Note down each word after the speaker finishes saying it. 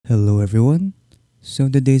Hello everyone. So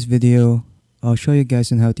in today's video, I'll show you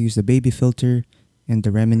guys on how to use the baby filter in the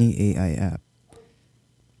Remini AI app.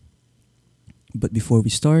 But before we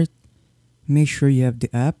start, make sure you have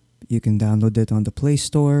the app. You can download it on the Play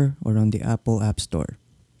Store or on the Apple App Store.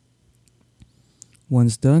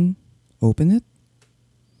 Once done, open it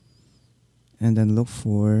and then look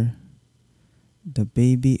for the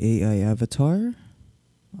baby AI avatar.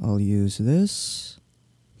 I'll use this.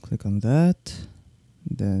 Click on that.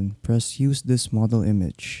 Then press use this model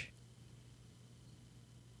image.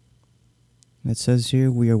 It says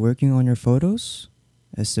here we are working on your photos.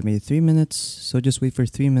 Estimated 3 minutes, so just wait for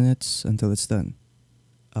 3 minutes until it's done.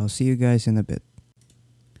 I'll see you guys in a bit.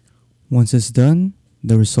 Once it's done,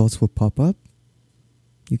 the results will pop up.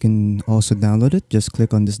 You can also download it. Just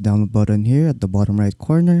click on this download button here at the bottom right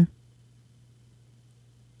corner.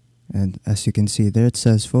 And as you can see there, it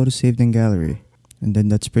says photo saved in gallery. And then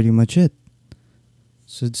that's pretty much it.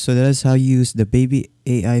 So that is how you use the baby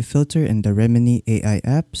AI filter in the Remini AI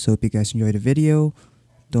app. So if you guys enjoyed the video,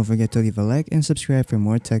 don't forget to leave a like and subscribe for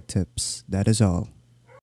more tech tips. That is all.